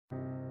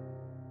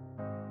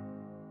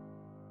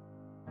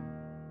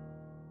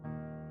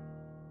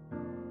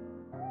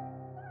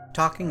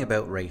Talking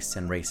about race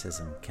and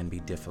racism can be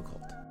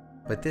difficult,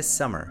 but this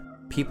summer,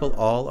 people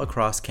all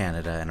across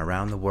Canada and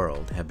around the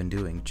world have been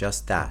doing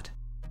just that.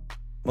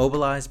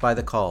 Mobilized by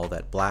the call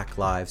that Black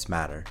Lives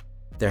Matter,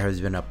 there has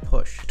been a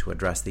push to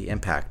address the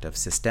impact of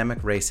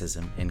systemic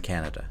racism in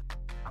Canada.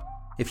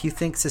 If you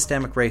think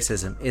systemic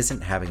racism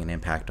isn't having an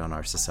impact on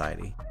our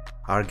society,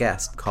 our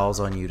guest calls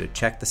on you to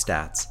check the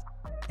stats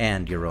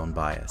and your own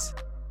bias.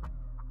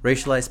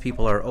 Racialized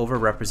people are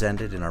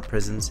overrepresented in our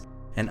prisons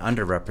and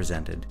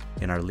underrepresented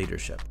in our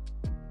leadership.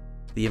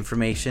 The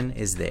information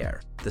is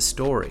there, the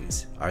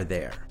stories are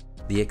there,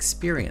 the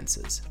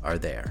experiences are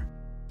there.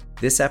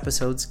 This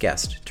episode's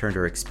guest turned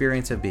her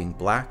experience of being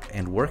Black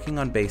and working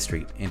on Bay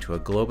Street into a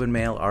Globe and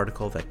Mail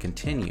article that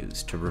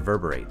continues to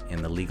reverberate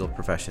in the legal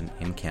profession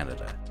in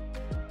Canada.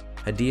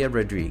 Hadia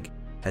Rodrigue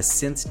has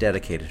since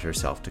dedicated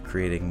herself to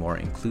creating more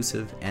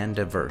inclusive and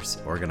diverse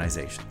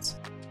organizations.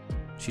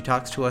 She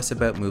talks to us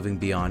about moving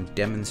beyond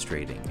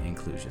demonstrating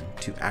inclusion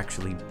to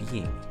actually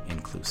being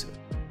inclusive.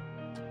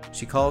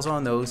 She calls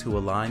on those who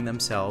align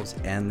themselves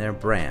and their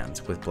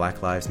brands with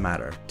Black Lives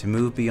Matter to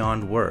move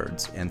beyond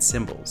words and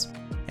symbols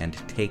and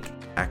take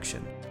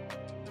action.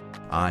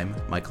 I'm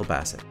Michael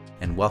Bassett,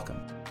 and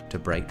welcome to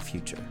Bright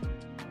Future.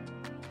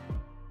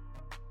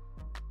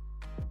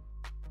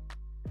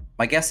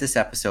 My guest this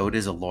episode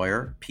is a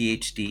lawyer,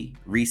 PhD,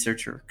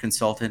 researcher,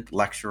 consultant,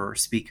 lecturer,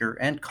 speaker,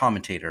 and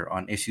commentator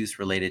on issues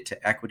related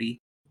to equity,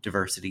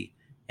 diversity,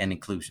 and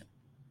inclusion.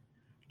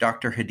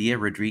 Dr. Hadia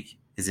Rodrigue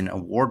is an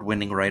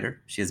award-winning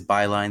writer. She has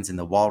bylines in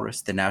The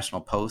Walrus, The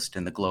National Post,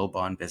 and The Globe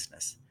on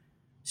Business.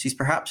 She's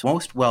perhaps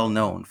most well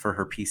known for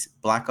her piece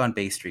Black on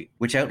Bay Street,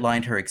 which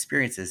outlined her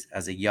experiences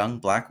as a young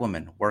Black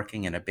woman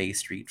working in a Bay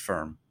Street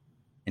firm.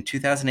 In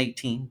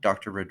 2018,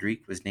 Dr.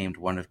 Rodrigue was named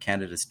one of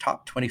Canada's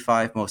top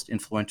 25 most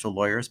influential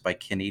lawyers by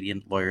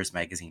Canadian Lawyers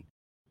Magazine.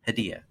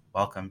 Hadia,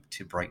 welcome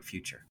to Bright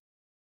Future.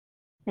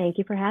 Thank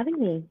you for having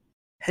me.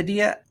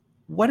 Hadia,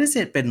 what has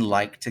it been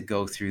like to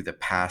go through the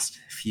past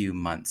few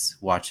months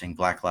watching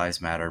Black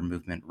Lives Matter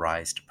movement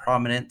rise to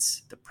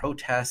prominence, the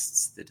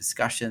protests, the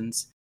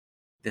discussions,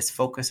 this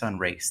focus on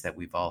race that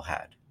we've all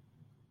had?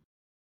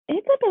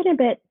 It's been a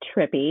bit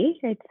trippy,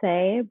 I'd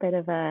say, a bit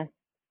of a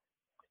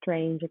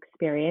strange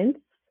experience.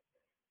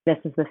 This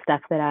is the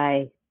stuff that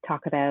I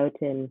talk about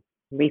and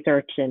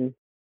research and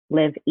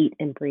live, eat,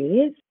 and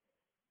breathe.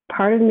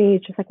 Part of me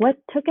is just like, what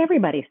took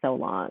everybody so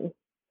long?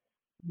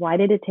 Why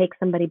did it take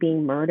somebody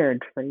being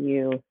murdered for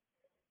you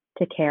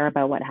to care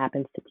about what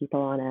happens to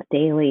people on a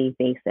daily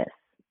basis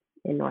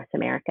in North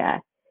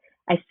America?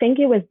 I think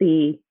it was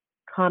the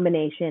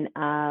combination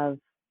of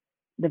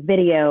the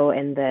video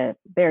and the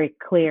very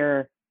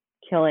clear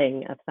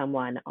killing of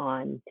someone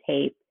on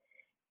tape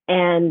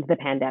and the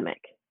pandemic.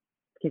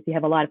 Because you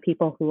have a lot of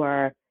people who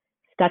are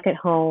stuck at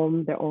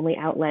home, their only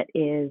outlet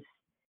is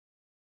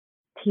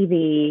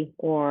TV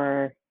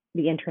or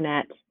the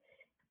internet,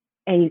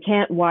 and you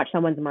can't watch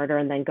someone's murder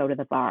and then go to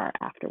the bar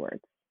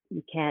afterwards.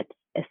 You can't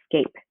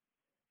escape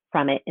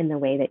from it in the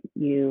way that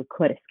you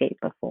could escape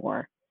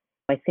before.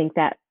 I think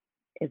that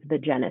is the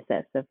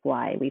genesis of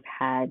why we've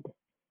had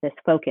this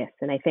focus.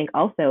 And I think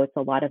also it's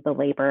a lot of the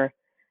labor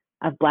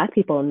of Black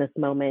people in this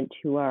moment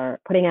who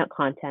are putting out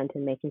content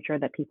and making sure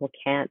that people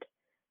can't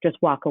just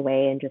walk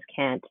away and just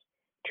can't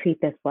treat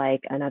this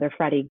like another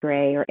Freddie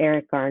Gray or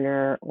Eric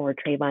Garner or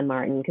Trayvon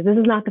Martin, because this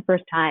is not the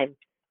first time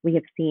we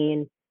have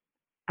seen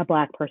a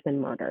Black person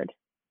murdered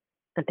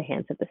at the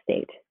hands of the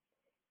state.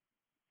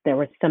 There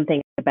was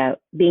something about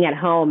being at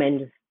home and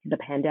just the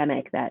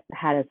pandemic that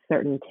had a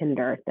certain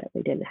tinder that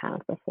we didn't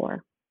have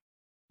before.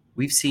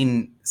 We've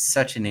seen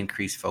such an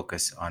increased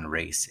focus on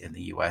race in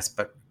the US,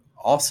 but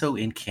also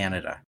in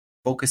Canada,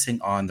 focusing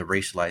on the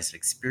racialized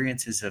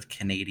experiences of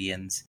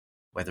Canadians,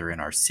 whether in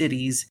our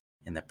cities,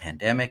 in the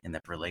pandemic, in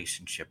the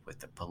relationship with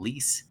the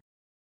police.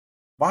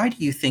 Why do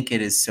you think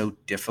it is so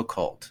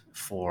difficult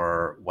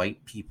for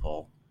white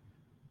people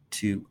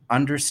to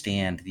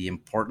understand the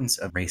importance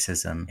of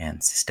racism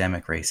and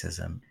systemic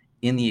racism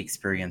in the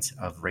experience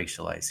of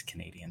racialized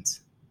Canadians?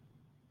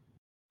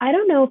 I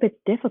don't know if it's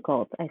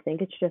difficult. I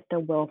think it's just a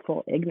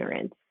willful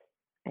ignorance.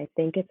 I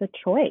think it's a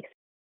choice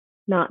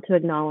not to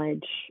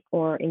acknowledge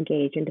or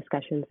engage in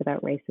discussions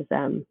about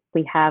racism.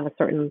 We have a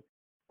certain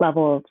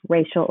level of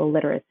racial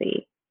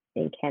illiteracy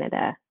in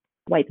Canada.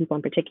 White people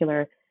in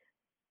particular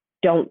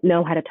don't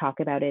know how to talk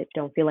about it,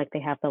 don't feel like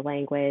they have the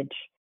language,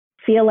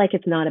 feel like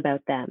it's not about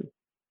them.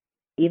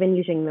 Even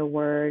using the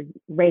word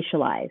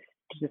racialized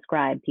to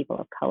describe people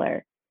of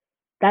color,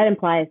 that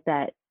implies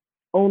that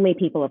only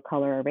people of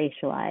color are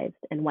racialized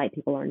and white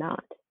people are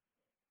not.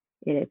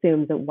 It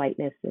assumes that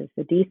whiteness is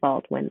the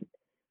default when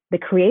the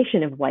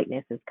creation of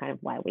whiteness is kind of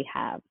why we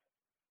have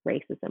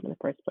racism in the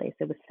first place.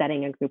 It was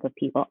setting a group of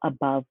people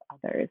above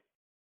others.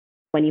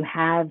 When you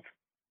have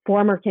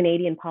former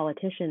Canadian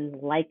politicians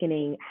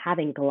likening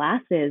having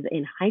glasses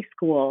in high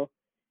school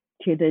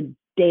to the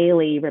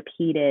daily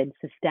repeated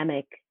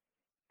systemic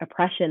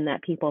oppression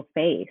that people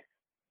face,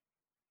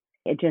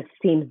 it just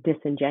seems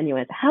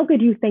disingenuous. How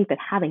could you think that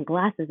having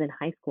glasses in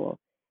high school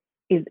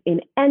is in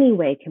any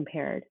way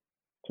compared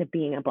to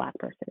being a Black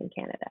person in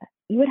Canada.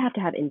 You would have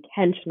to have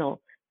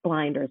intentional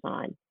blinders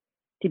on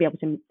to be able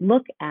to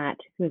look at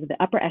who's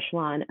the upper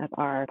echelon of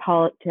our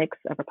politics,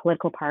 of our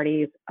political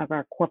parties, of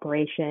our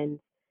corporations,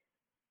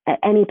 at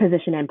any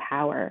position in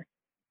power,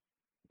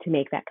 to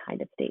make that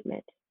kind of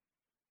statement,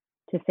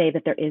 to say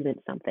that there isn't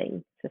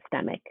something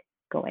systemic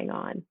going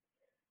on.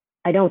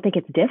 I don't think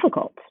it's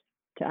difficult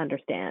to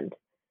understand.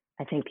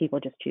 I think people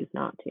just choose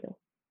not to,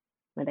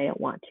 or they don't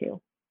want to.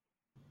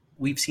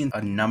 We've seen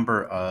a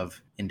number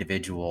of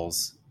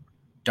individuals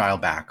dial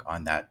back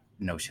on that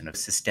notion of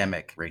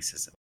systemic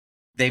racism.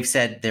 They've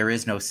said there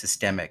is no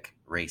systemic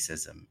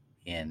racism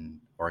in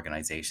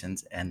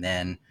organizations. And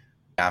then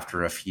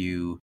after a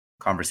few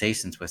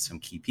conversations with some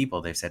key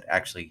people, they've said,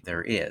 actually,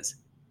 there is.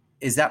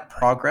 Is that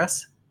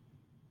progress?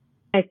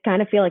 I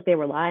kind of feel like they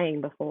were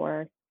lying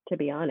before, to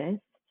be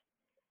honest.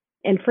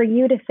 And for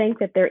you to think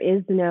that there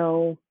is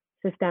no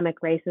systemic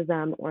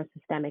racism or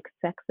systemic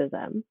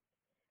sexism,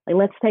 like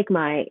let's take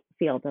my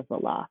field of the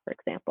law, for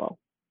example.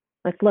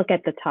 Let's look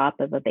at the top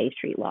of a Bay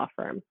Street law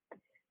firm,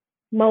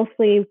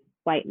 mostly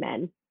white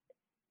men.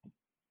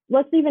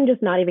 Let's even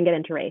just not even get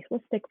into race.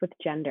 Let's stick with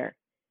gender.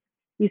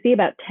 You see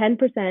about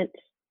 10%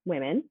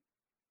 women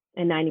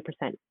and 90%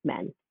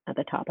 men at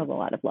the top of a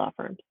lot of law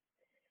firms.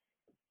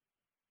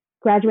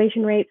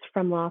 Graduation rates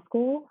from law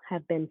school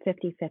have been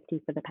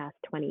 50-50 for the past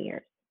 20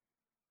 years.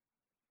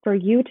 For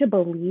you to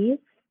believe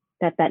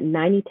that that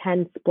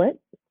 90-10 split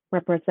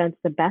represents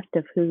the best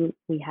of who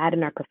we had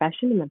in our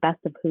profession and the best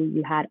of who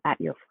you had at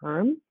your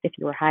firm, if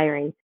you were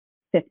hiring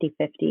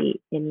 50-50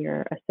 in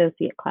your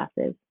associate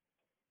classes,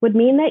 would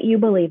mean that you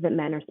believe that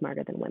men are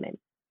smarter than women.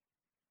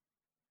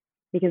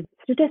 Because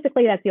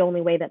statistically, that's the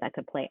only way that that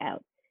could play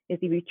out, is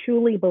if you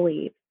truly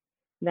believe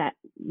that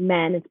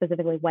men, and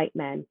specifically white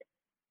men,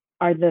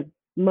 are the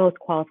most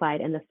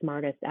qualified and the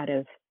smartest out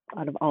of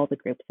all the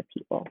groups of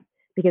people.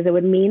 Because it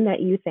would mean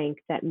that you think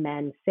that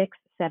men 6,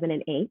 7,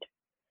 and 8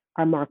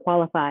 are more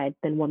qualified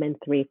than women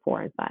 3,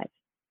 4, and 5.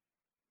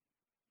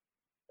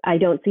 I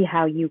don't see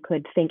how you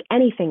could think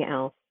anything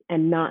else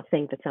and not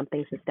think that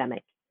something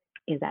systemic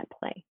is at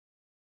play.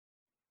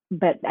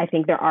 But I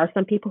think there are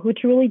some people who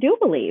truly do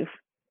believe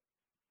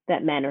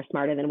that men are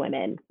smarter than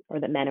women or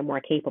that men are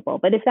more capable.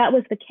 But if that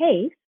was the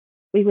case,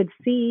 we would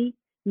see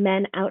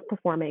men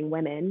outperforming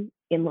women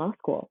in law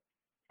school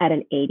at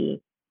an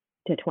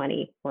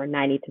 80-20 or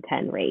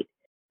 90-10 rate.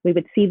 We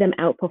would see them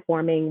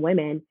outperforming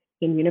women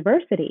in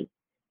university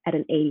at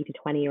an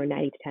 80-20 or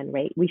 90-10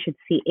 rate. We should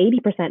see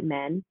 80%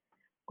 men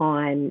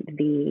on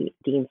the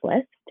dean's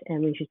list,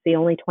 and we should see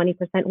only 20%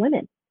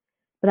 women.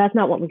 But that's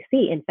not what we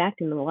see. In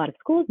fact, in a lot of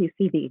schools, you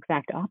see the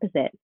exact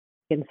opposite.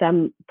 In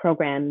some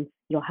programs,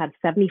 you'll have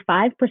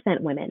 75%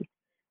 women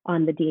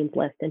on the dean's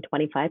list and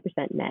 25%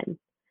 men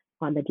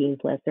on the dean's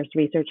list. There's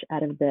research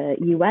out of the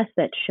US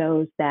that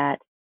shows that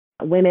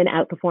women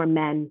outperform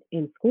men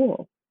in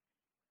school.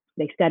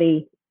 They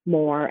study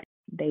more,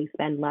 they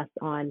spend less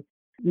on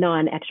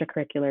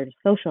non-extracurricular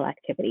social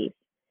activities.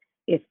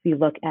 If you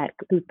look at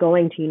who's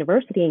going to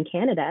university in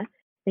Canada,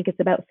 I think it's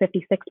about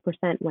 56%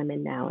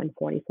 women now and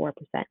 44%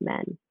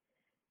 men.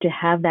 To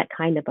have that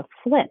kind of a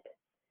flip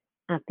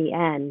at the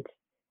end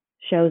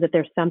shows that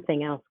there's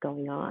something else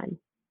going on.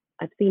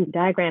 I've seen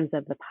diagrams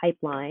of the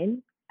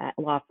pipeline at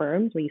law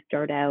firms where you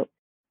start out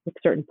with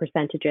certain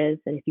percentages,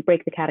 and if you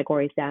break the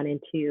categories down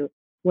into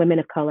women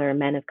of color,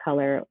 men of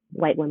color,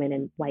 white women,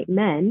 and white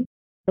men,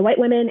 the white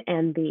women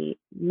and the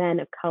men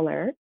of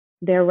color,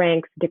 their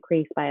ranks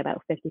decrease by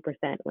about 50%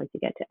 once you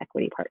get to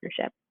equity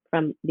partnership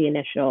from the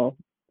initial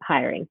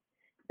hiring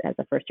as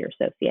a first-year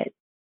associate.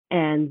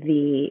 And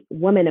the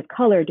women of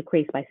color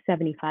decrease by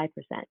 75%,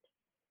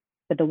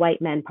 but the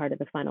white men part of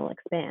the funnel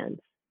expands.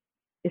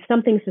 If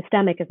something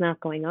systemic is not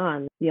going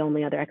on, the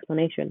only other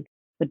explanation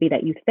would be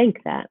that you think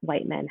that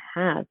white men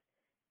have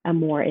a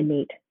more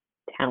innate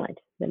talent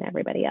than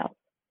everybody else.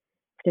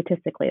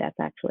 Statistically, that's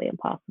actually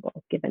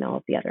impossible given all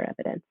of the other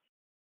evidence.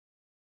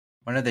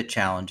 One of the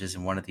challenges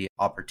and one of the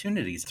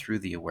opportunities through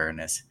the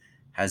awareness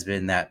has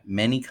been that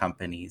many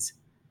companies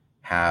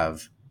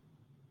have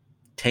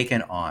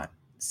taken on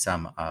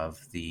some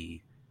of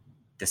the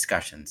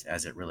discussions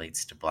as it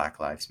relates to Black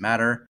Lives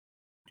Matter.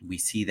 We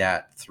see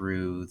that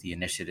through the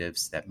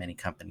initiatives that many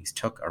companies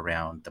took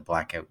around the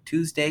Blackout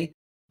Tuesday,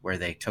 where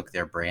they took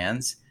their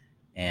brands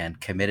and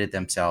committed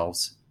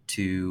themselves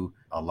to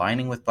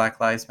aligning with Black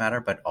Lives Matter,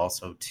 but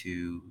also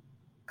to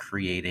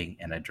creating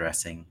and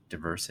addressing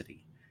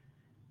diversity.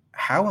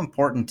 How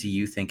important do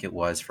you think it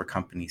was for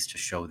companies to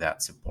show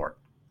that support?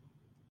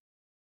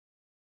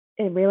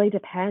 It really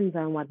depends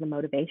on what the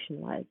motivation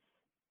was.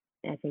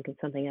 I think it's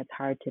something that's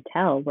hard to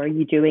tell. Were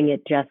you doing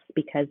it just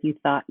because you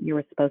thought you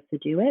were supposed to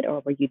do it,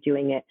 or were you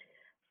doing it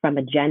from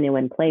a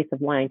genuine place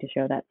of wanting to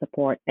show that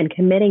support and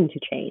committing to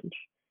change?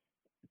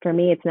 For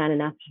me, it's not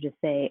enough to just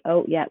say,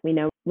 oh, yeah, we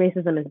know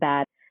racism is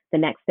bad. The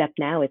next step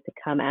now is to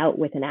come out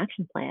with an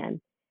action plan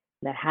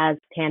that has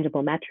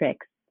tangible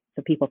metrics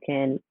so people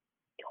can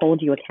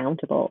hold you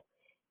accountable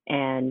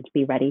and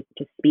be ready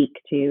to speak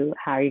to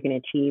how you're going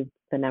to achieve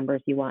the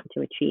numbers you want to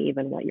achieve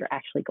and what you're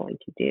actually going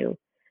to do.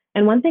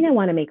 And one thing I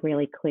want to make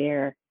really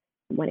clear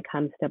when it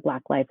comes to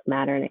Black Lives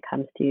Matter and it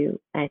comes to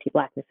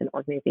anti-Blackness in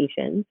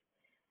organizations,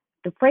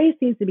 the phrase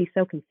seems to be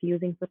so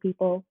confusing for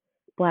people.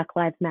 Black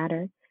Lives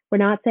Matter. We're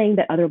not saying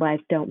that other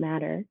lives don't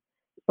matter,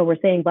 but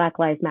we're saying Black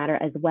Lives Matter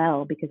as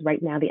well, because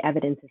right now the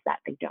evidence is that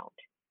they don't.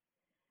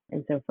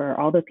 And so for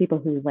all those people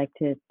who like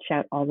to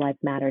shout all lives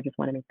matter, I just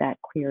want to make that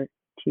clear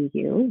to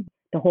you.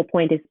 The whole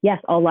point is, yes,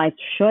 all lives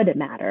should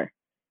matter,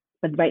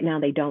 but right now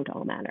they don't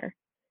all matter.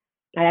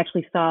 I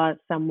actually saw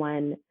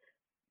someone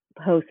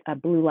post a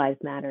Blue Lives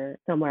Matter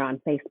somewhere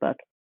on Facebook,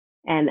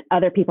 and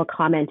other people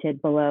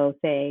commented below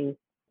saying,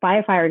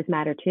 firefighters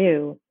matter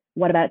too.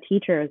 What about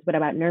teachers? What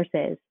about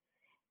nurses?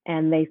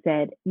 And they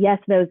said, yes,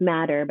 those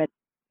matter, but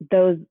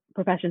those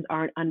professions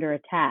aren't under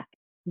attack.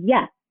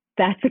 Yes,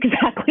 that's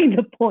exactly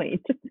the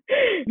point.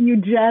 You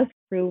just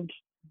proved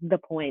the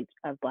point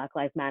of Black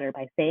Lives Matter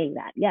by saying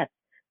that. Yes,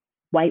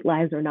 white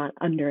lives are not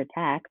under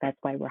attack. That's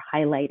why we're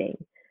highlighting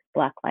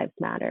Black Lives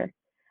Matter.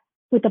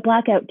 With the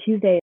Blackout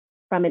Tuesday,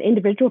 from an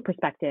individual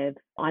perspective,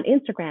 on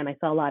Instagram, I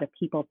saw a lot of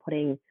people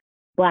putting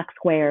black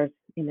squares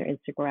in their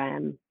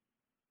Instagram.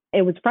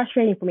 It was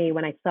frustrating for me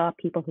when I saw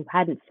people who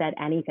hadn't said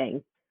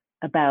anything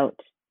about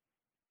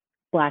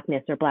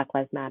Blackness or Black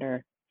Lives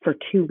Matter for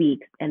 2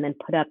 weeks and then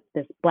put up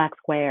this black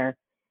square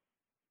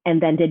and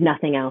then did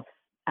nothing else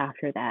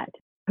after that.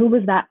 Who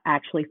was that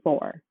actually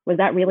for? Was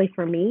that really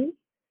for me?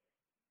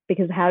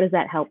 Because how does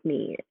that help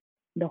me?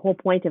 The whole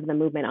point of the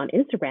movement on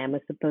Instagram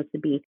was supposed to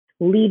be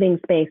leaving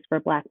space for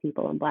Black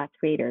people and Black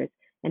creators.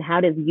 And how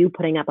does you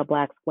putting up a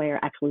black square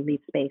actually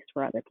leave space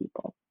for other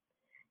people?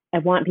 I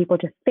want people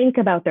to think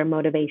about their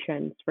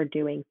motivations for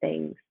doing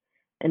things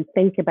and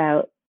think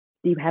about,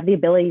 do you have the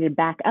ability to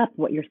back up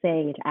what you're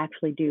saying and to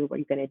actually do what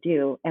you're going to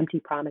do?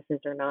 Empty promises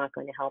are not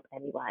going to help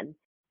anyone.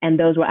 And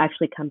those will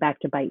actually come back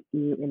to bite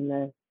you in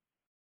the.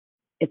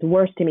 It's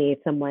worse to me if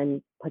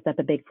someone puts up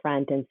a big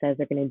front and says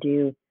they're going to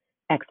do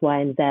X, Y,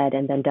 and Z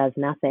and then does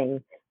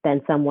nothing,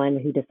 than someone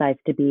who decides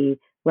to be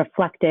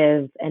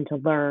reflective and to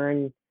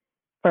learn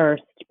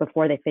first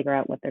before they figure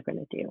out what they're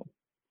going to do.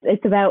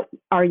 It's about,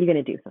 are you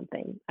going to do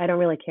something? I don't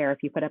really care if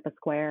you put up a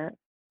square.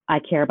 I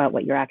care about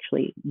what you're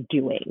actually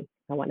doing.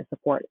 I want to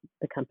support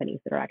the companies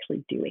that are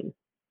actually doing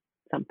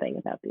something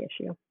about the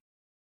issue.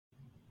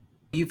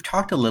 You've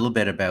talked a little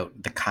bit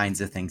about the kinds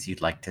of things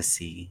you'd like to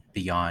see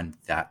beyond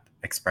that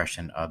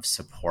expression of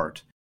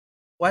support.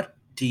 What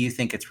do you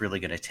think it's really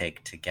going to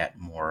take to get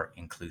more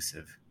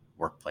inclusive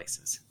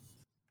workplaces?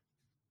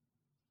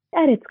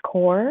 At its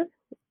core,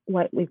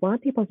 what we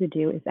want people to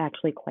do is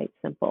actually quite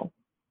simple.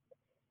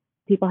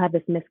 People have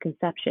this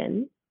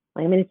misconception.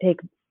 I'm going to take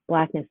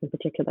Blackness in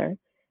particular.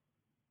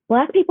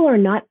 Black people are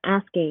not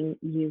asking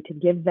you to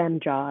give them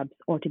jobs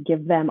or to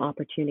give them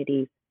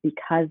opportunities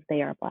because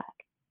they are Black.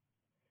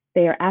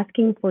 They are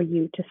asking for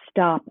you to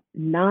stop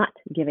not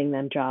giving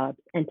them jobs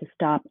and to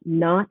stop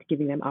not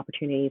giving them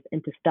opportunities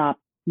and to stop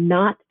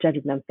not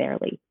judging them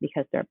fairly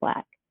because they're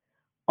Black.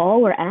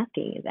 All we're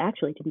asking is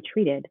actually to be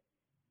treated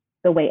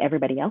the way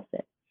everybody else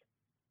is,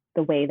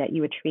 the way that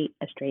you would treat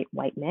a straight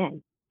white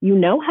man. You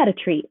know how to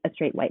treat a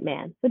straight white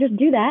man, so just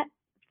do that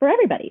for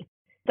everybody.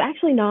 It's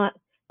actually not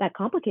that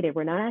complicated.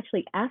 We're not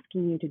actually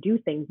asking you to do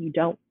things you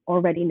don't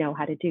already know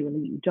how to do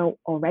and you don't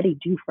already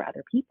do for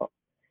other people.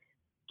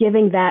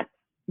 Giving that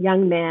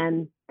young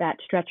man that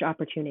stretch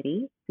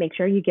opportunity, make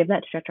sure you give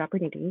that stretch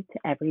opportunity to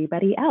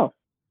everybody else.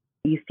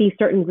 You see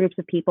certain groups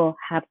of people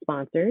have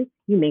sponsors,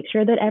 you make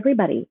sure that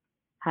everybody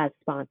has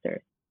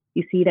sponsors.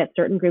 You see that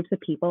certain groups of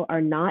people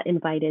are not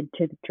invited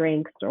to the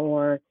drinks,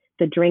 or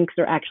the drinks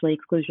are actually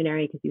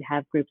exclusionary because you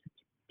have groups of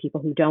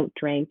people who don't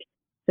drink.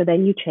 So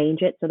then you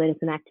change it so that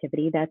it's an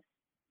activity that's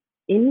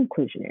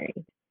inclusionary.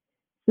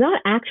 It's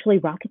not actually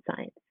rocket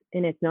science,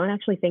 and it's not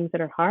actually things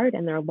that are hard.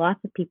 And there are lots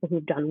of people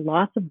who've done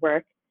lots of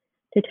work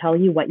to tell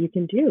you what you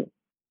can do.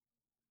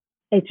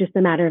 It's just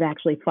a matter of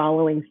actually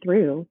following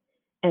through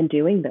and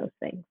doing those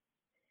things.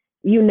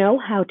 You know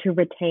how to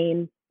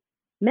retain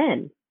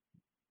men.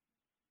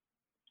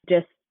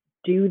 Just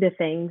do the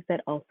things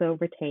that also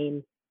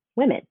retain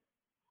women,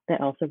 that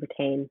also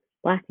retain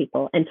Black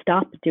people, and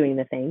stop doing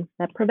the things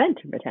that prevent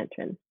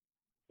retention.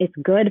 It's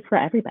good for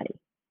everybody.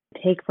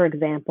 Take, for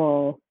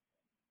example,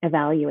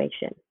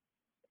 evaluation.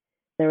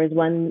 There was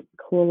one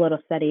cool little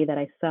study that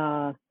I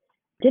saw,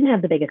 didn't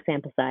have the biggest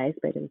sample size,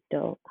 but it was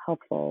still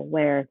helpful,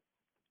 where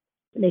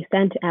they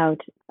sent out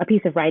a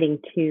piece of writing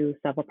to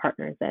several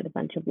partners at a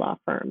bunch of law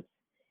firms,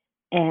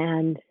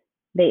 and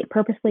they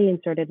purposely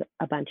inserted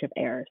a bunch of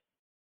errors.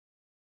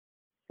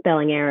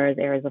 Spelling errors,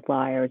 errors of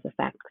law, errors of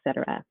fact,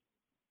 etc.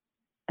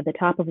 At the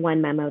top of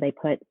one memo, they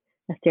put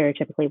a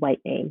stereotypically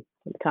white name.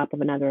 At the top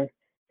of another,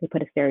 they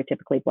put a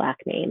stereotypically Black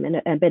name and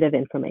a bit of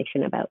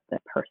information about the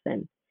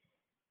person.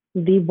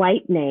 The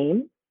white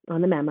name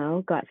on the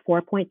memo got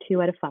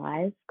 4.2 out of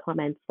 5.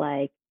 Comments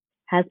like,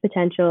 has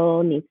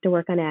potential, needs to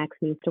work on X,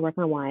 needs to work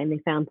on Y, and they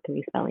found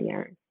 3 spelling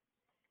errors.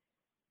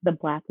 The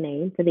Black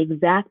name for the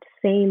exact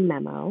same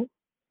memo,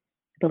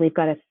 I believe,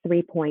 got a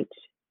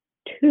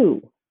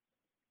 3.2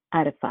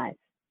 out of 5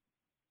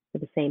 for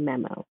the same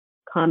memo.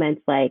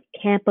 comments like,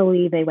 can't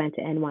believe they went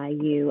to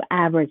NYU,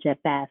 average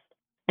at best.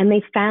 And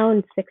they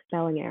found 6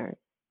 spelling errors.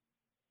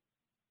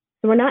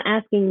 So we're not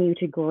asking you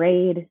to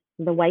grade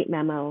the white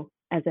memo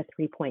as a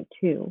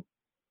 3.2.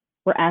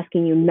 We're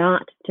asking you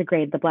not to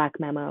grade the black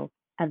memo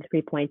as a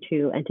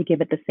 3.2 and to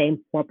give it the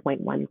same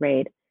 4.1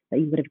 grade that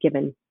you would have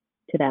given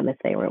to them if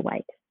they were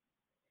white.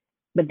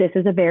 But this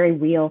is a very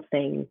real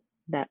thing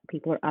that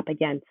people are up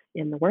against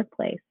in the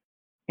workplace.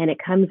 And it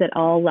comes at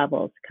all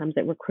levels. It comes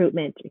at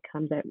recruitment, it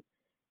comes at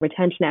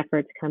retention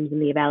efforts, it comes in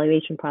the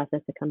evaluation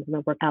process, it comes in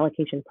the work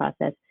allocation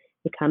process,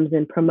 it comes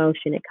in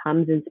promotion, it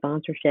comes in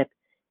sponsorship.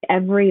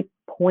 Every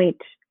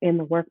point in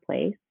the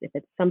workplace, if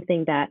it's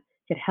something that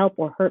could help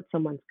or hurt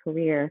someone's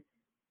career,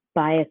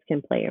 bias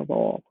can play a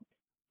role.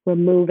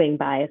 Removing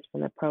bias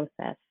from the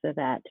process so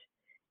that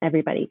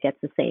everybody gets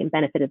the same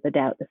benefit of the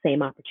doubt, the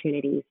same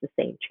opportunities, the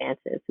same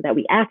chances, so that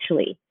we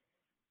actually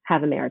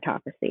have a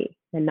meritocracy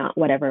and not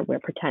whatever we're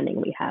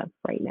pretending we have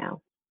right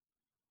now.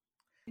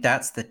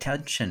 That's the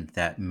tension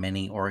that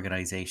many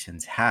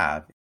organizations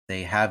have.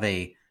 They have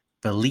a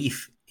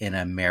belief in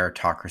a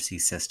meritocracy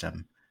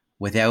system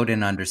without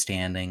an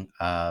understanding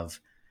of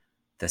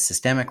the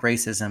systemic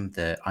racism,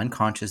 the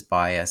unconscious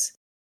bias,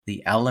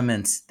 the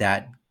elements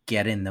that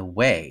get in the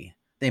way.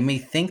 They may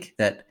think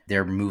that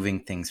they're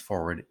moving things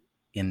forward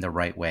in the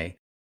right way,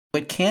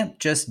 but can't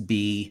just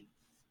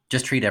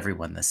treat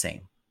everyone the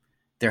same.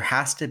 There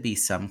has to be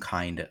some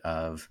kind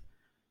of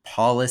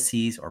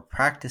policies or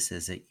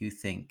practices that you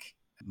think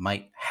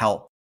might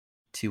help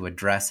to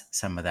address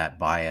some of that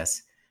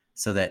bias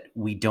so that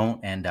we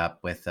don't end up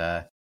with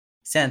a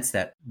sense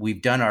that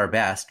we've done our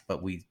best,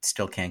 but we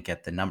still can't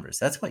get the numbers.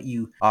 That's what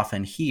you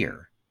often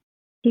hear.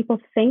 People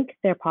think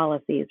their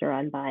policies are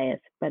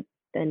unbiased, but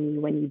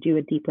then when you do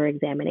a deeper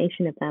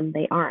examination of them,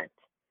 they aren't.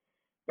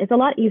 It's a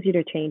lot easier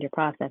to change a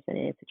process than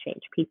it is to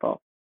change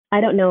people. I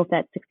don't know if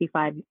that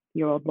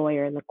 65-year-old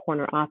lawyer in the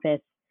corner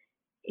office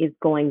is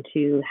going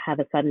to have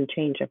a sudden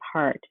change of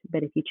heart.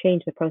 But if you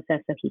change the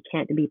process so he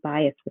can't be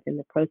biased within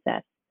the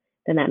process,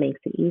 then that makes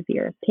it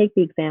easier. Take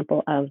the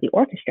example of the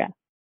orchestra.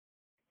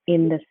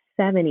 In the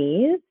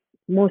 70s,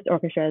 most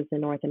orchestras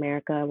in North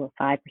America were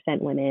 5%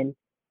 women,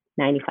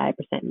 95%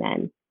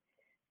 men.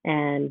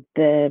 And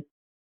the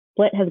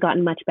split has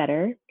gotten much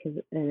better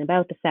because in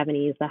about the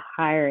 70s, the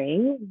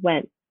hiring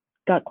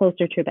got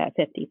closer to about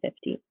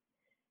 50-50.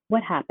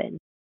 What happened?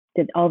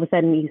 Did all of a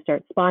sudden you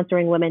start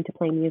sponsoring women to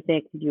play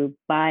music? Did you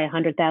buy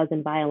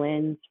 100,000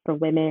 violins for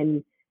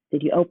women?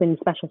 Did you open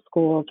special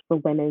schools for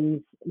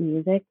women's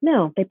music?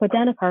 No, they put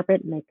down a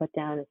carpet and they put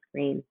down a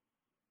screen.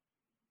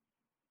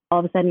 All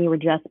of a sudden you were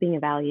just being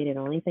evaluated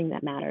on the only thing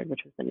that mattered,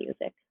 which was the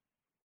music.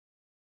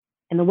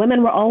 And the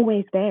women were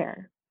always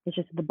there. It's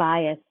just the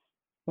bias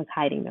was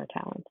hiding their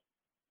talent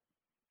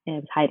and it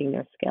was hiding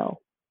their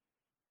skill.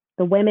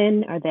 The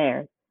women are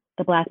there.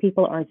 The Black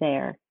people are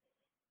there.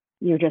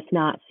 You're just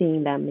not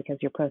seeing them because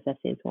your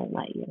processes won't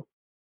let you.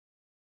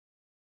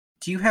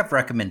 Do you have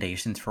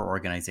recommendations for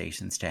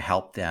organizations to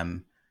help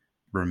them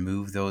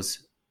remove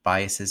those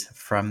biases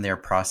from their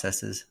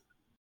processes?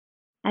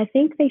 I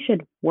think they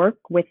should work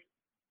with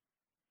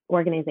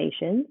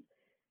organizations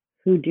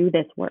who do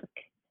this work.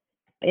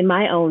 In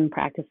my own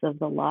practice of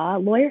the law,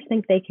 lawyers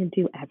think they can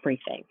do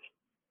everything.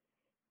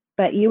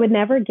 But you would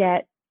never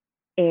get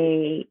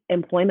an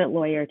employment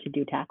lawyer to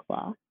do tax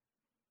law.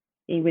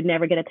 You would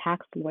never get a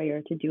tax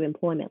lawyer to do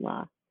employment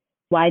law.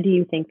 Why do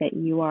you think that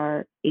you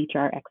are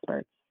HR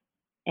experts?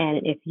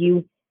 And if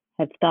you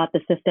have thought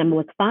the system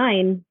was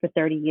fine for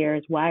 30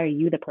 years, why are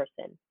you the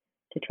person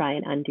to try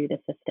and undo the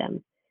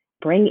system?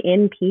 Bring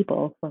in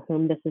people for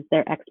whom this is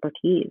their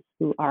expertise,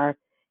 who are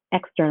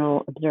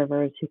external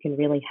observers who can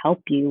really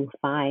help you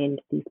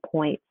find these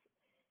points.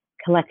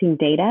 Collecting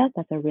data,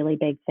 that's a really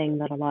big thing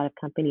that a lot of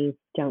companies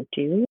don't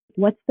do.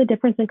 What's the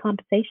difference in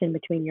compensation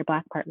between your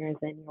Black partners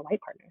and your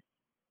white partners?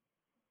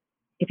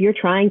 If you're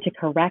trying to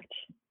correct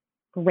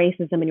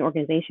racism in your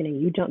organization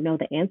and you don't know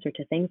the answer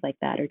to things like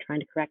that, or trying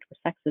to correct for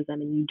sexism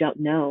and you don't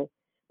know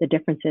the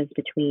differences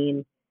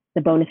between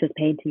the bonuses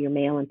paid to your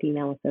male and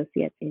female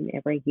associates in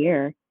every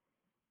year,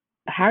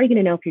 how are you going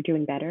to know if you're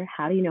doing better?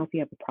 How do you know if you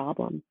have a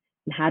problem?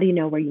 And how do you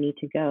know where you need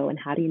to go? And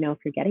how do you know if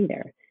you're getting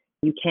there?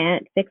 You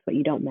can't fix what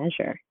you don't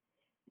measure.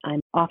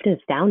 I'm often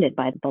astounded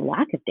by the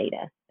lack of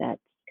data that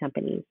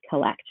companies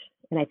collect.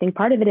 And I think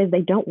part of it is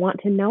they don't want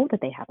to know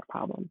that they have a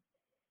problem.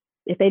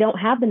 If they don't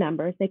have the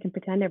numbers, they can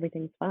pretend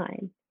everything's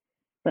fine.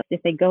 But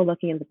if they go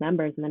looking at the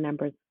numbers and the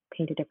numbers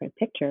paint a different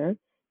picture,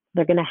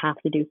 they're going to have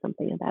to do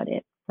something about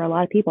it. For a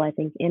lot of people, I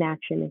think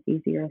inaction is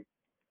easier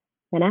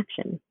than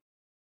action.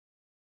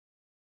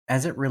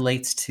 As it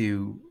relates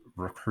to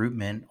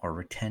recruitment or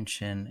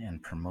retention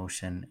and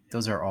promotion,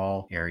 those are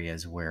all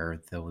areas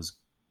where those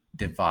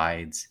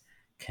divides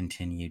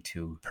continue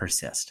to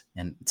persist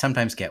and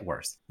sometimes get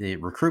worse. The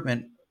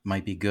recruitment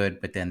might be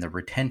good, but then the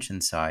retention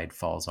side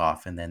falls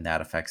off and then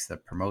that affects the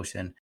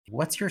promotion.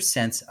 What's your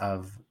sense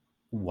of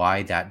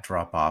why that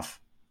drop off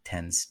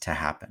tends to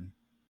happen?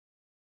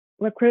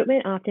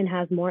 Recruitment often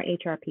has more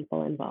HR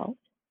people involved.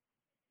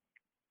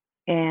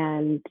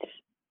 And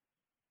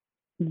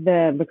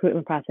The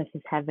recruitment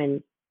processes have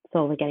been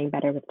slowly getting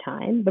better with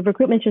time, but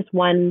recruitment's just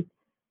one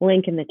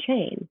link in the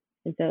chain.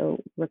 And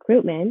so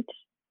recruitment,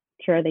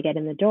 sure, they get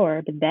in the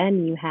door, but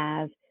then you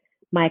have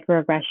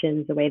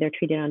microaggressions, the way they're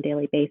treated on a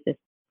daily basis,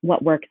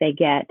 what work they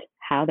get,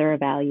 how they're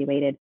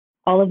evaluated.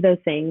 All of those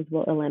things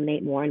will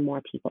eliminate more and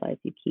more people as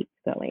you keep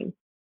going.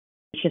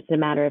 It's just a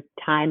matter of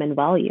time and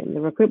volume.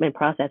 The recruitment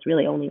process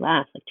really only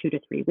lasts like 2 to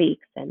 3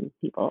 weeks and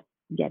people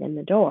get in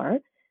the door,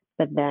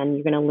 but then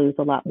you're going to lose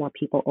a lot more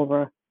people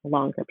over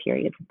longer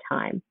periods of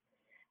time.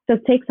 So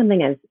take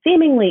something as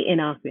seemingly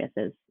innocuous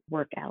as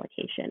work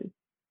allocation.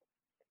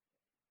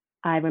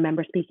 I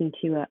remember speaking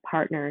to a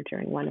partner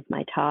during one of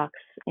my talks,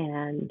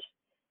 and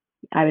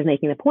I was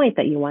making the point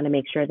that you want to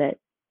make sure that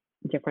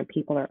different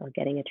people are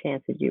getting a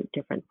chance to do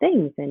different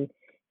things. And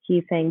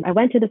he's saying, I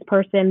went to this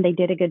person, they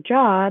did a good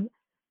job.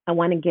 I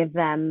want to give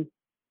them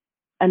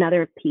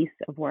another piece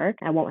of work.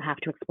 I won't have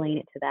to explain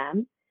it to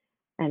them.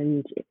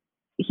 And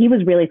he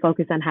was really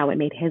focused on how it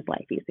made his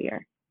life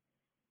easier.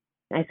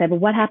 I said, well,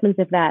 what happens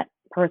if that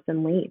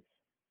person leaves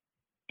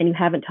and you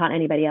haven't taught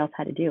anybody else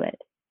how to do it?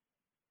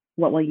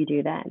 What will you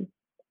do then?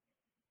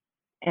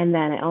 And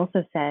then I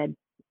also said,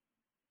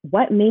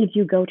 what made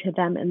you go to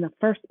them in the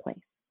first place?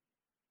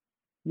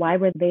 Why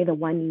were they the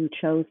one you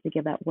chose to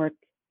give that work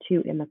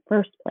to in the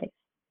first place?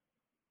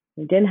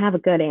 You didn't have a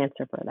good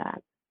answer for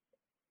that.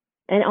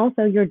 And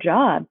also your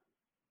job,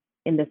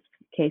 in this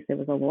case, it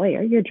was a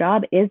lawyer, your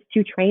job is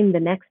to train the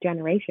next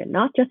generation,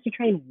 not just to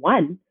train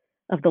one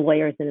of the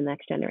lawyers in the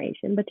next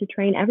generation, but to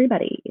train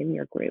everybody in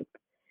your group.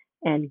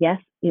 And yes,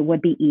 it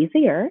would be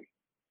easier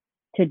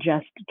to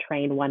just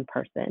train one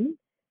person,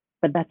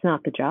 but that's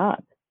not the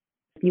job.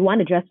 If you want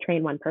to just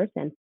train one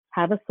person,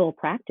 have a sole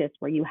practice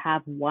where you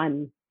have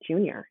one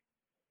junior.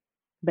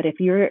 But if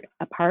you're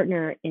a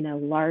partner in a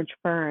large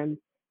firm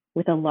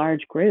with a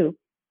large group,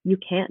 you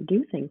can't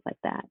do things like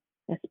that,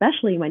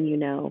 especially when you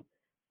know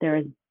there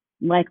is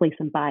likely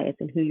some bias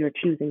in who you're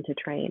choosing to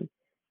train,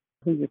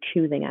 who you're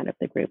choosing out of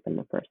the group in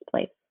the first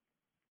place.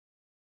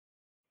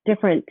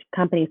 Different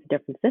companies have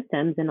different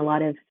systems. In a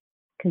lot of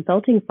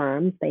consulting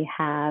firms, they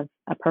have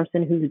a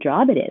person whose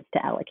job it is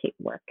to allocate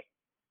work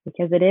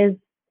because it is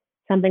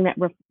something that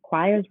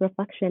requires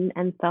reflection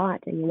and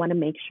thought. And you want to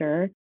make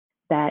sure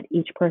that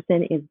each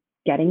person is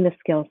getting the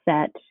skill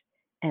set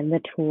and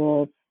the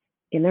tools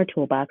in their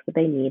toolbox that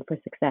they need for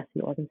success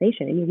in the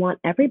organization. And you want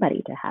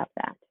everybody to have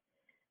that.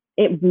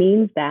 It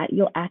means that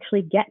you'll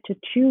actually get to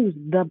choose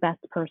the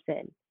best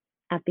person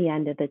at the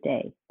end of the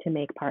day to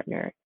make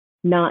partner,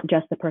 not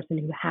just the person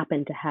who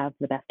happened to have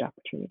the best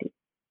opportunity.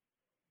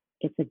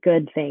 It's a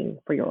good thing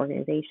for your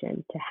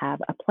organization to have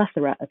a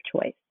plethora of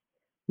choice,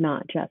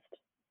 not just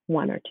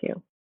one or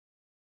two.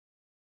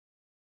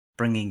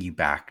 Bringing you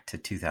back to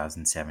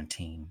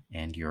 2017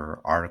 and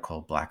your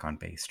article, Black on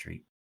Bay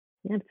Street.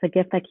 Yeah, it's a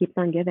gift that keeps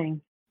on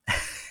giving.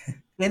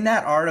 In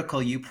that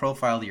article, you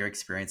profiled your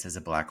experience as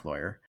a Black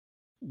lawyer.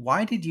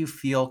 Why did you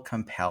feel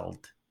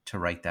compelled to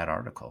write that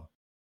article?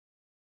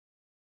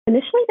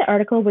 Initially, the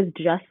article was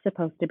just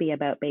supposed to be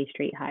about Bay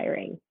Street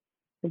hiring.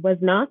 It was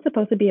not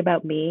supposed to be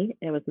about me.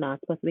 It was not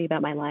supposed to be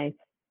about my life.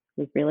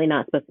 It was really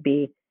not supposed to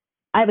be,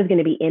 I was going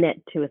to be in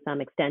it to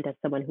some extent as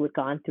someone who had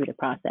gone through the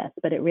process,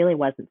 but it really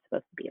wasn't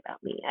supposed to be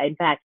about me. I, in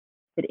fact,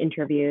 had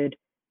interviewed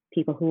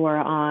people who are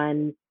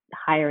on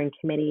hiring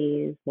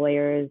committees,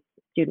 lawyers,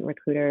 student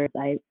recruiters.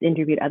 I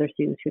interviewed other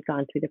students who had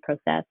gone through the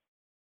process.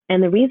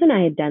 And the reason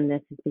I had done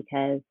this is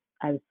because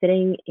I was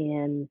sitting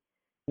in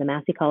the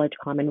Massey College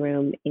Common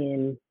Room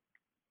in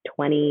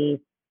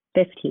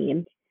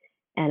 2015,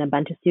 and a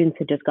bunch of students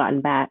had just gotten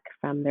back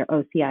from their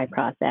OCI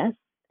process.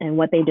 And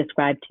what they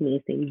described to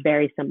me seemed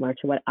very similar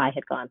to what I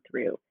had gone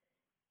through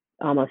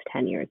almost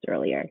 10 years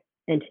earlier.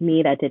 And to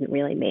me, that didn't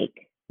really make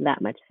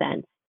that much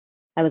sense.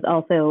 I was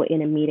also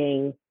in a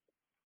meeting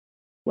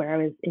where I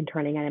was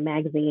interning at a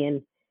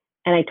magazine,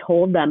 and I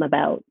told them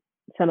about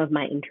some of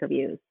my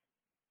interviews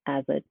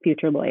as a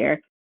future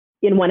lawyer.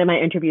 In one of my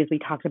interviews, we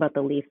talked about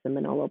the Leafs and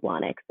Manolo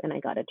Blahniks, and I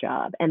got a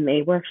job, and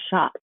they were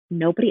shocked.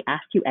 Nobody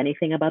asked you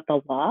anything about the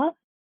law?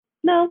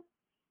 No,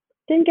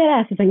 didn't get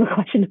asked a single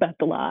question about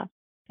the law.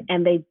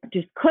 And they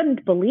just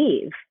couldn't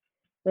believe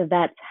that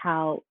that's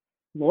how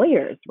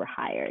lawyers were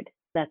hired.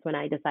 That's when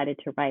I decided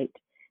to write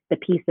the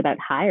piece about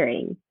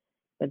hiring.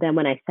 But then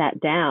when I sat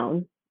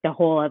down, the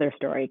whole other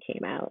story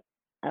came out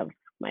of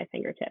my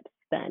fingertips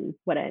than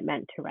what I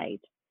meant to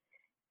write.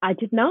 I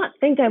did not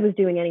think I was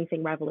doing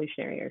anything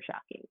revolutionary or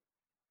shocking.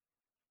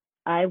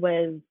 I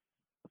was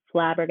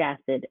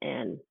flabbergasted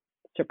and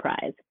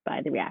surprised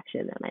by the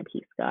reaction that my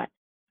piece got.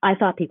 I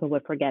thought people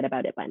would forget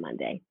about it by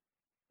Monday,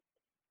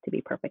 to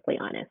be perfectly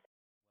honest.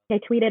 I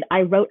tweeted,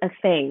 I wrote a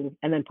thing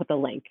and then put the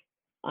link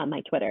on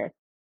my Twitter.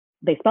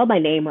 They spelled my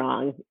name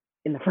wrong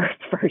in the first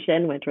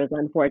version, which was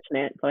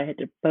unfortunate. So I had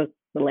to post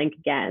the link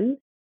again.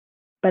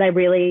 But I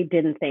really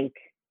didn't think,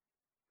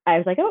 I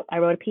was like, oh, I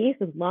wrote a piece,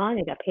 it was long,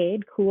 I got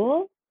paid,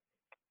 cool.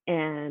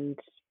 And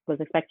was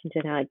expecting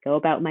to go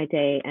about my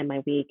day and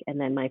my week. And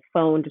then my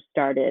phone just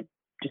started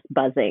just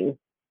buzzing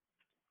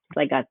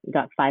I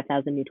got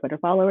 5,000 new Twitter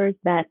followers.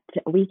 That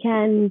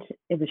weekend,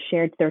 it was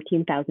shared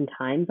 13,000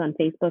 times on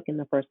Facebook in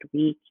the first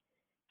week.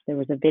 There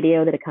was a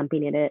video that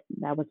accompanied it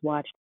that was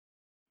watched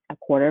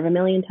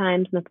 250,000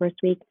 times in the first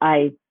week.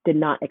 I did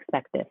not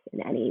expect this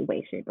in any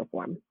way, shape, or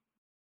form.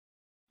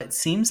 It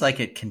seems like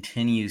it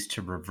continues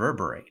to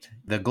reverberate.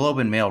 The Globe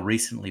and Mail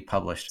recently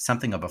published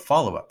something of a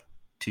follow-up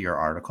to your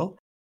article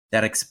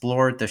that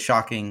explored the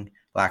shocking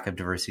lack of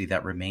diversity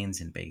that remains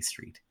in Bay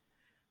Street.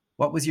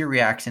 What was your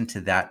reaction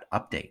to that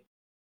update?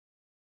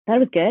 That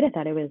was good. I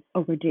thought it was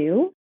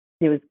overdue.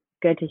 It was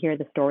good to hear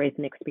the stories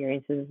and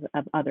experiences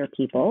of other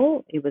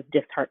people. It was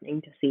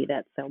disheartening to see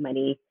that so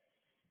many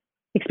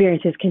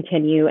experiences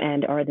continue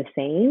and are the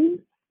same.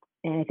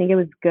 And I think it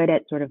was good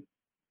at sort of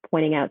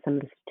pointing out some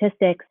of the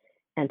statistics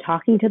and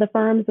talking to the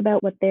firms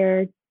about what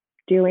they're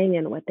doing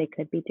and what they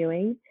could be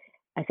doing.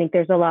 I think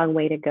there's a long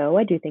way to go.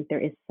 I do think there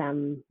is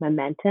some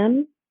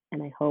momentum,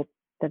 and I hope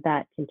that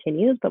that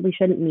continues, but we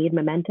shouldn't need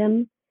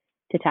momentum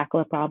to tackle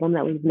a problem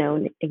that we've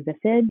known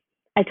existed.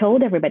 I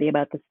told everybody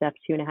about this stuff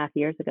 2.5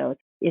 years ago.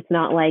 It's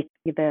not like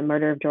the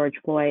murder of George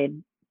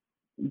Floyd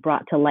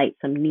brought to light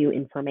some new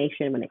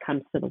information when it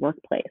comes to the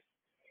workplace.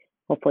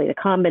 Hopefully the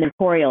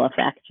combinatorial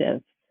effect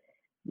of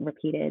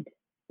repeated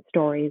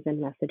stories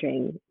and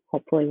messaging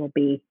hopefully will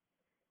be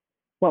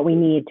what we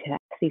need to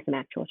see some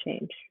actual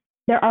change.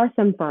 There are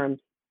some firms,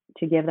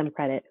 to give them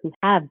credit, who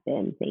have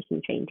been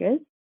making changes.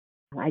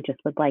 I just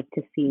would like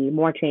to see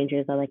more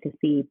changes. I'd like to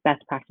see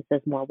best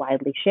practices more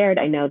widely shared.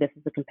 I know this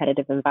is a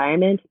competitive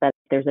environment, but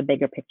there's a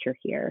bigger picture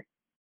here.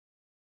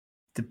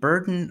 The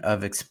burden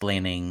of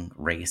explaining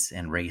race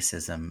and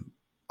racism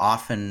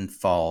often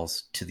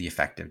falls to the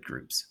affected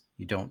groups.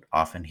 You don't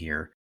often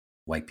hear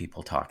white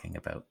people talking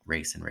about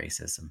race and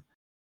racism.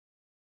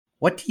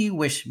 What do you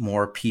wish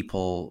more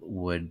people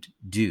would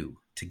do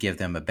to give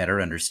them a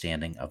better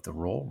understanding of the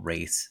role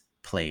race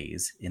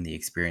plays in the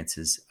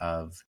experiences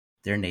of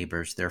their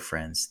neighbors, their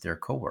friends, their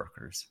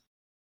coworkers?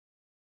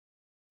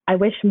 I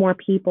wish more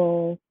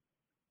people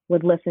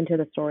would listen to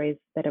the stories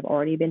that have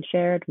already been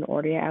shared and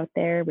already out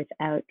there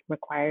without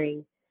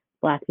requiring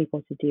Black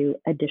people to do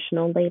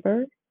additional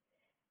labor.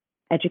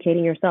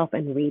 Educating yourself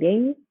and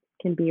reading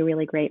can be a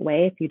really great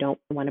way if you don't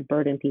want to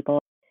burden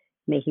people,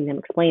 making them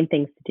explain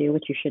things to do,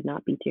 which you should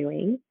not be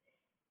doing.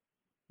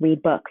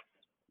 Read books,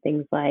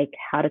 things like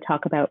How to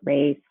Talk About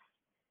Race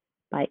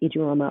by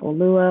Ijoma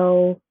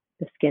Oluo,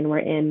 The Skin We're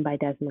In by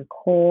Desmond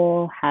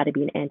Cole, How to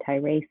Be an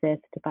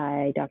Anti-Racist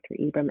by Dr.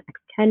 Ibram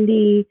X.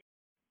 Kendi,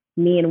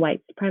 Me and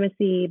White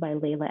Supremacy by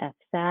Layla F.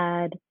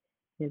 Saad.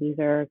 These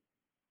are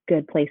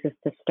good places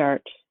to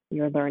start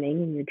your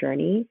learning and your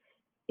journey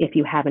if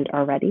you haven't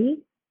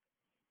already.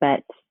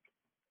 But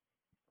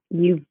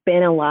you've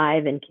been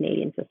alive in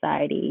Canadian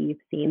society. You've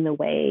seen the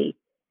way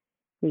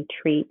we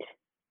treat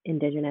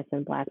Indigenous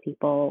and Black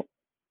people.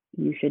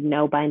 You should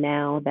know by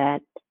now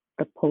that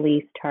the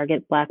police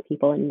target Black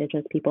people and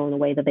Indigenous people in a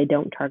way that they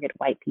don't target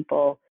white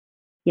people.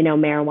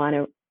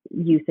 Marijuana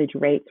usage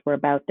rates were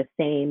about the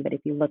same, but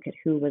if you look at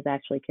who was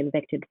actually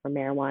convicted for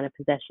marijuana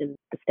possession,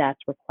 the stats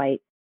were quite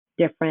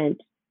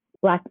different.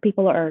 Black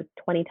people are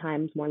 20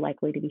 times more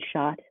likely to be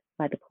shot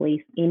by the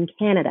police in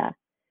Canada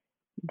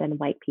than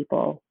white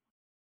people.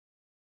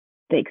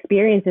 The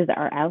experiences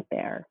are out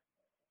there.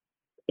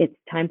 It's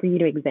time for you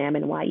to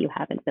examine why you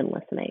haven't been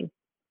listening,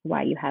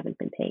 why you haven't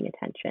been paying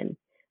attention.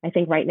 I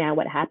think right now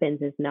what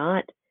happens is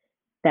not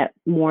that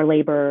more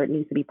labor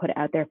needs to be put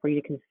out there for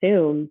you to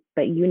consume,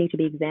 but you need to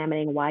be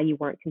examining why you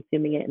weren't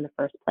consuming it in the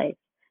first place,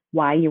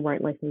 why you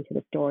weren't listening to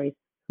the stories,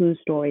 whose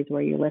stories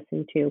were you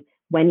listening to,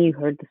 when you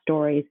heard the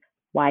stories,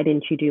 why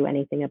didn't you do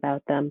anything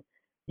about them?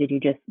 Did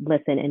you just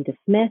listen and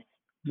dismiss?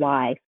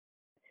 Why?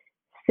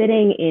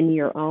 Sitting in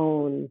your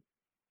own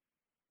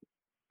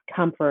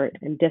comfort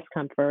and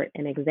discomfort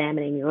and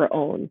examining your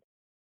own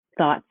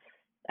thoughts,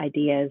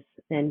 ideas,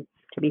 and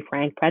to be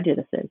frank,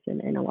 prejudices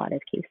in a lot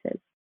of cases.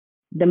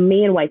 The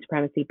Me and White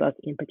Supremacy book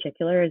in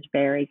particular is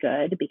very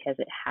good because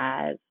it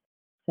has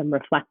some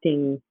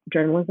reflecting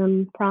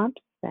journalism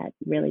prompts that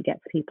really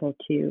gets people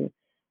to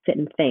sit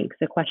and think.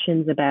 So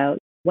questions about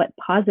what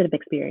positive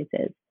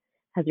experiences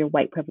has your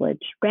white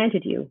privilege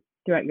granted you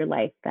throughout your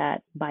life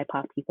that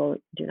BIPOC people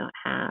do not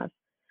have?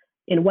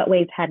 In what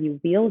ways have you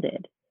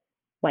wielded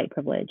white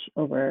privilege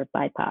over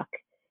BIPOC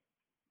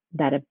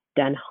that have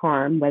done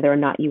harm, whether or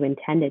not you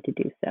intended to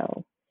do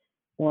so?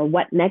 Or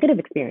what negative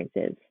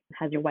experiences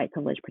has your white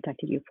privilege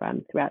protected you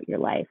from throughout your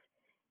life?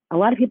 A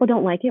lot of people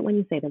don't like it when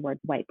you say the word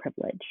white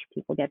privilege.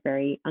 People get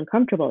very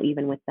uncomfortable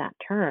even with that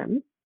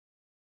term.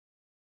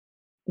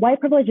 White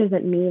privilege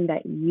doesn't mean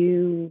that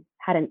you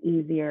had an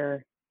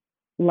easier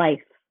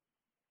life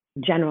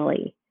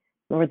generally,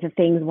 or that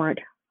things weren't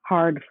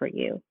hard for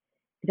you.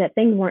 That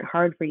things weren't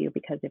hard for you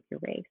because of your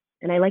race.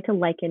 And I like to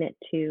liken it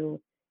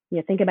to,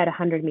 think about a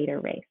 100-meter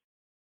race.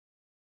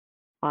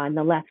 On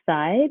the left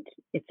side,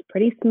 it's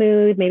pretty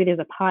smooth. Maybe there's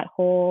a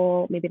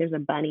pothole. Maybe there's a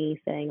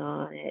bunny sitting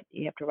on it.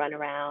 You have to run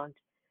around.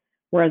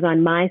 Whereas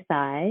on my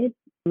side,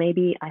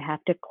 maybe I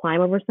have to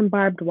climb over some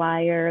barbed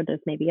wire. There's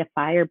maybe a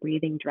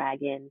fire-breathing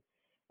dragon.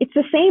 It's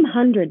the same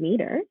 100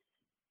 meters,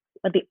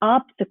 but the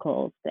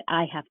obstacles that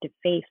I have to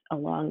face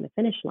along the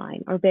finish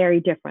line are very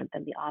different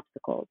than the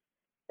obstacles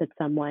that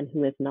someone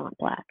who is not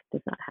Black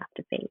does not have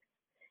to face.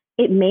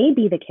 It may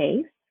be the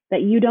case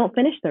that you don't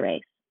finish the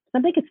race.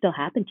 Something could still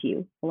happen to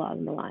you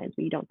along the lines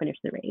where you don't finish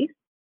the race.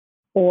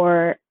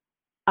 Or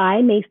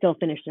I may still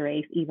finish the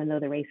race, even though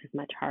the race is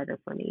much harder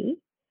for me.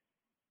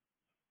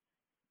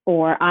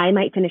 Or I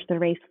might finish the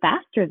race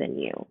faster than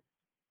you,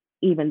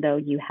 even though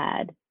you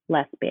had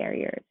less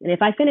barriers. And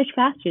if I finish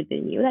faster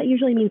than you, that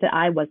usually means that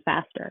I was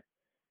faster.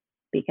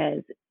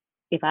 Because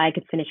if I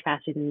could finish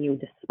faster than you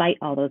despite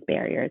all those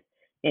barriers,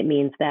 it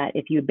means that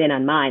if you'd been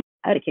on mine,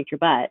 I would have kicked your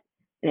butt.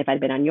 And if I'd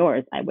been on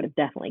yours, I would have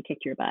definitely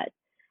kicked your butt.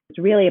 It's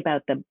really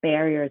about the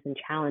barriers and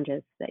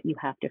challenges that you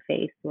have to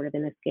face sort of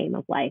in this game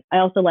of life. I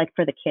also like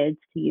for the kids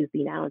to use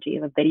the analogy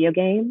of a video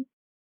game.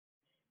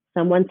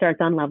 Someone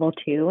starts on level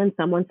 2 and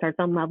someone starts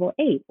on level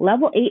 8.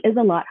 Level 8 is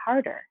a lot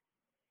harder.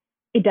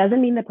 It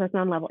doesn't mean the person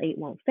on level 8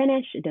 won't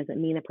finish. It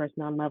doesn't mean the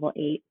person on level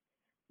 8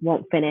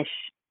 won't finish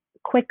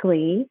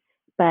quickly.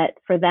 But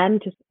for them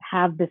to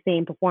have the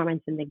same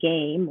performance in the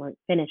game or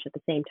finish at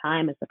the same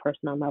time as the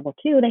person on level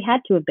 2, they had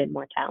to have been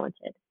more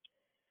talented.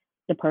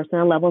 The person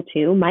on level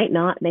 2 might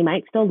not, they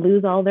might still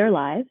lose all their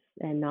lives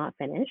and not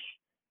finish,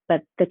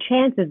 but the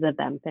chances of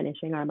them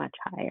finishing are much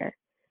higher.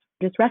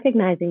 Just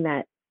recognizing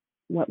that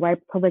what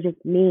white privilege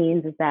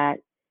means is that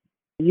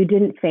you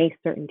didn't face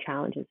certain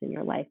challenges in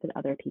your life that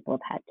other people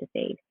have had to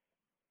face.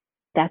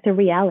 That's a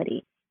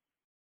reality.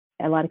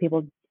 A lot of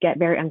people get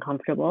very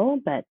uncomfortable,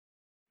 but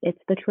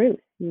it's the truth.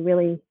 You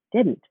really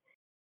didn't.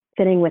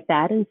 Sitting with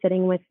that and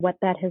sitting with what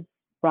that has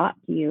brought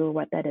you,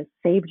 what that has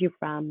saved you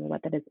from, or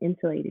what that has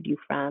insulated you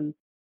from,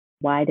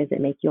 why does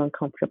it make you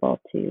uncomfortable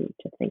to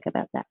think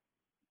about that?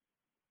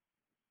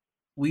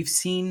 We've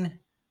seen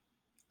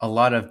a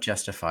lot of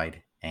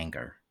justified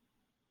anger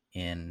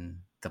in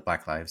the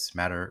Black Lives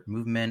Matter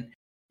movement,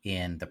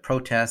 in the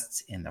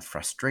protests, in the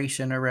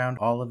frustration around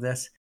all of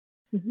this.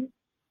 Mm-hmm.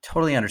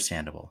 Totally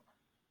understandable.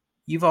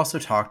 You've also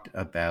talked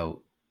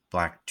about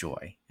Black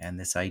joy and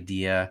this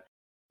idea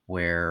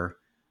where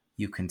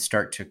you can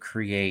start to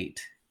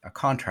create a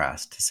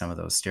contrast to some of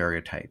those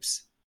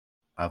stereotypes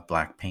of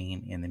Black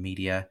pain in the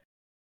media.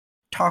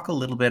 Talk a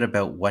little bit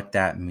about what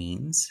that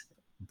means,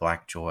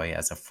 Black joy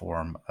as a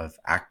form of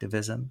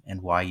activism,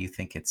 and why you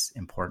think it's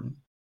important.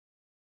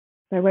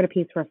 I wrote a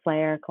piece for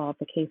Flare called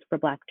The Case for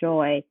Black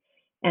Joy,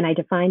 and I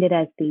defined it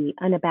as the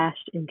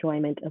unabashed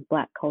enjoyment of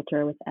Black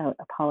culture without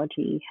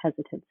apology,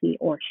 hesitancy,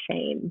 or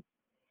shame.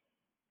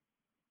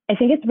 I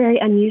think it's very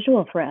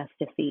unusual for us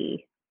to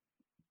see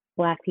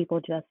Black people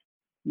just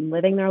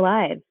living their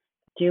lives,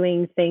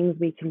 doing things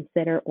we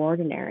consider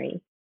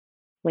ordinary.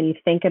 When you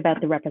think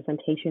about the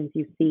representations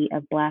you see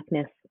of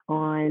Blackness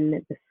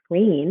on the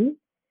screen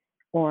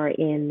or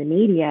in the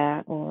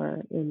media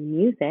or in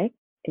music,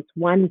 it's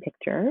one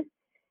picture.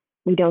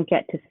 We don't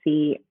get to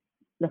see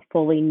the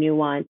fully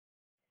nuanced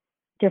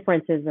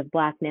differences of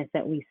Blackness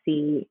that we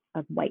see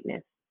of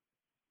whiteness.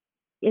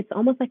 It's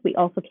almost like we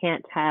also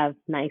can't have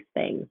nice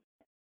things.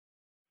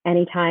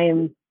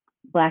 Anytime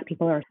Black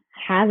people are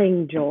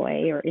having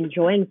joy or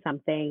enjoying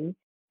something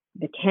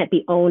that can't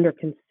be owned or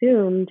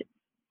consumed,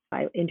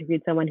 I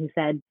interviewed someone who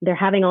said, they're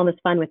having all this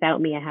fun without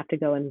me, I have to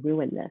go and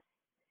ruin this.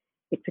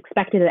 It's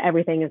expected that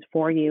everything is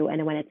for you,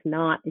 and when it's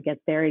not, it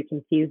gets very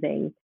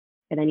confusing.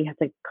 And then you have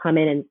to come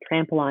in and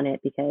trample on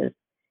it because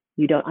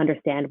you don't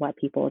understand why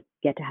people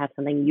get to have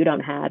something you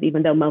don't have,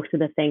 even though most of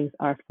the things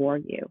are for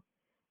you.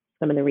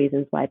 Some of the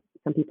reasons why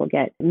some people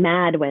get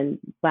mad when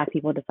Black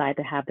people decide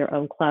to have their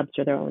own clubs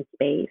or their own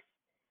space.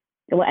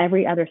 Well,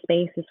 every other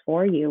space is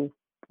for you.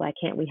 Why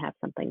can't we have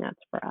something that's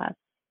for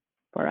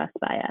us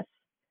by us?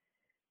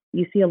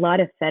 You see a lot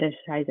of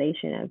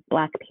fetishization of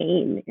Black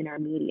pain in our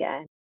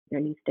media. There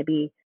needs to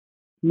be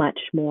much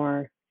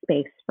more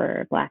space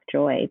for Black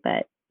joy,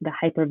 but the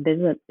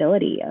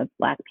hypervisibility of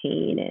Black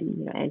pain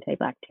and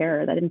anti-Black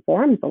terror that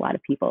informs a lot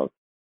of people's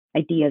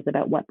ideas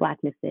about what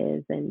Blackness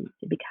is, and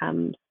it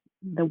becomes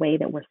the way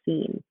that we're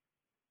seen.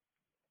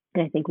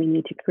 And I think we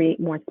need to create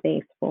more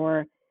space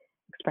for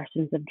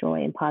expressions of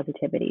joy and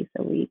positivity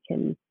so we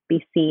can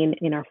be seen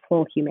in our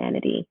full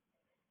humanity,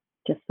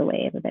 just the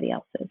way everybody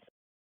else is.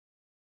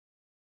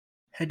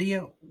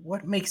 Hadia,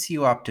 what makes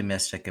you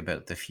optimistic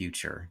about the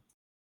future?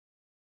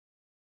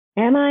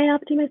 Am I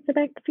optimistic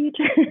about the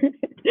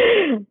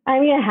future? I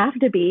mean, I have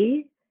to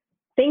be.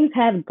 Things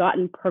have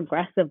gotten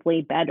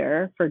progressively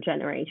better for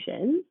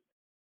generations.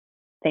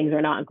 Things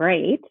are not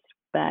great,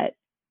 but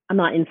I'm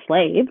not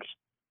enslaved.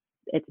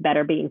 It's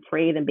better being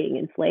free than being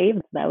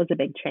enslaved. That was a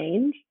big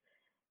change.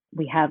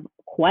 We have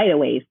quite a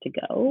ways to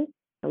go.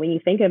 And when you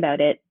think about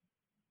it,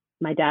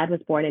 my dad was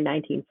born in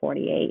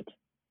 1948.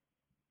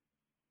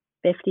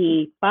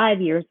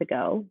 55 years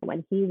ago,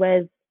 when he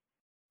was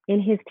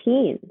in his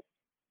teens,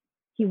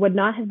 he would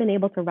not have been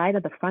able to ride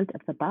at the front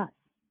of the bus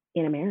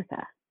in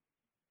America.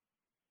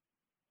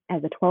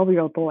 As a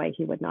 12-year-old boy,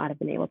 he would not have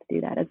been able to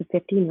do that. As a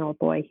 15-year-old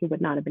boy, he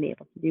would not have been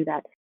able to do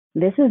that.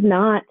 This is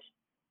not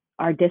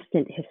our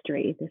distant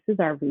history. This is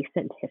our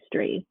recent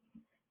history.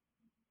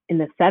 in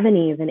the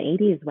 70s and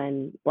 80s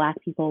when Black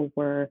people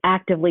were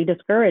actively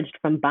discouraged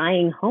from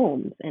buying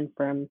homes and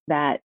from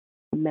that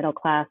middle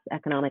class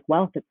economic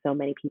wealth that so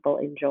many people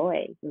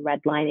enjoy, the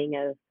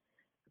redlining of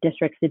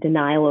districts, the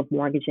denial of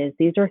mortgages.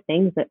 These are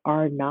things that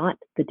are not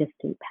the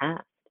distant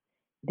past.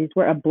 These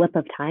were a blip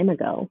of time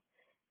ago.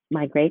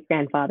 My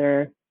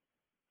great-grandfather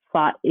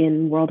fought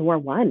in World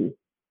War I.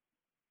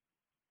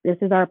 This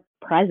is our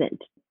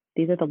present.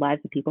 These are the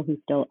lives of people who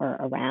still are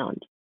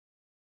around.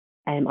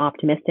 I am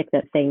optimistic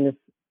that things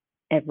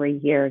every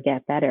year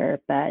get better,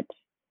 but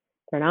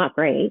they're not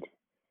great.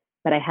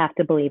 But I have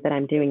to believe that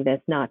I'm doing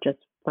this not just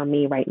for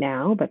me right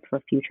now, but for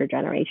future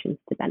generations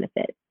to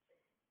benefit.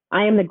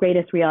 I am the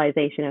greatest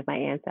realization of my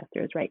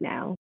ancestors right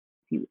now.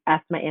 If you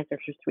asked my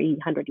ancestors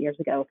 300 years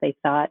ago if they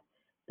thought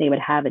they would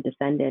have a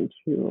descendant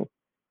who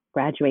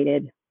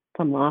graduated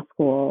from law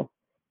school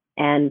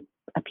and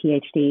a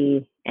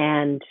PhD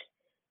and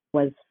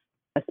was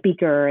a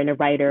speaker and a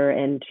writer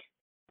and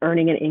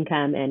earning an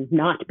income and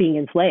not being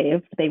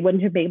enslaved, they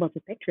wouldn't have been able to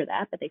picture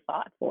that, but they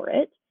fought for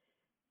it.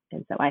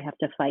 And so I have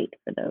to fight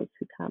for those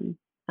who come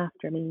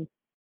after me.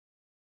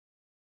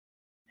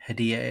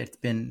 Hadiya, it's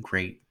been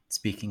great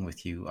speaking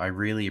with you. I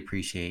really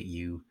appreciate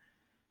you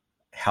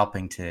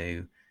helping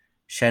to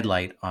shed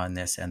light on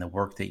this and the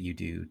work that you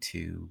do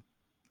to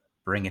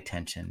bring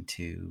attention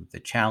to the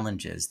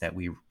challenges that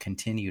we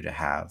continue to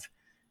have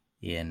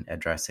in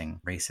addressing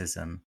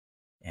racism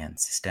and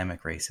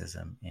systemic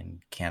racism in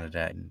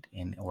Canada and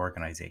in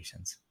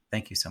organizations.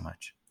 Thank you so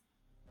much.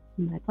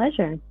 My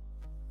pleasure.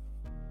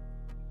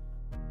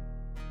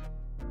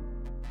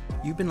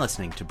 You've been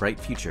listening to Bright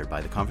Future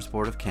by the Conference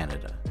Board of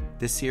Canada.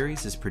 This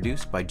series is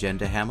produced by Jen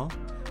DeHamel.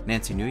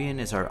 Nancy Nguyen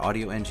is our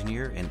audio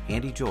engineer, and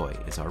Andy Joy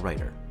is our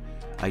writer.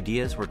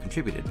 Ideas were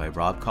contributed by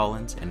Rob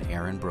Collins and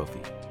Aaron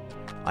Brophy.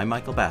 I'm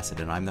Michael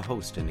Bassett, and I'm the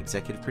host and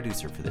executive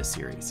producer for this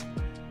series.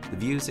 The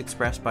views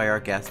expressed by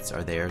our guests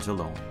are theirs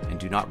alone and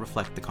do not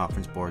reflect the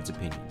Conference Board's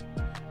opinion.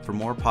 For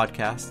more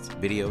podcasts,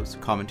 videos,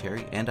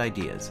 commentary, and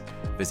ideas,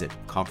 visit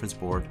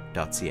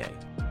conferenceboard.ca.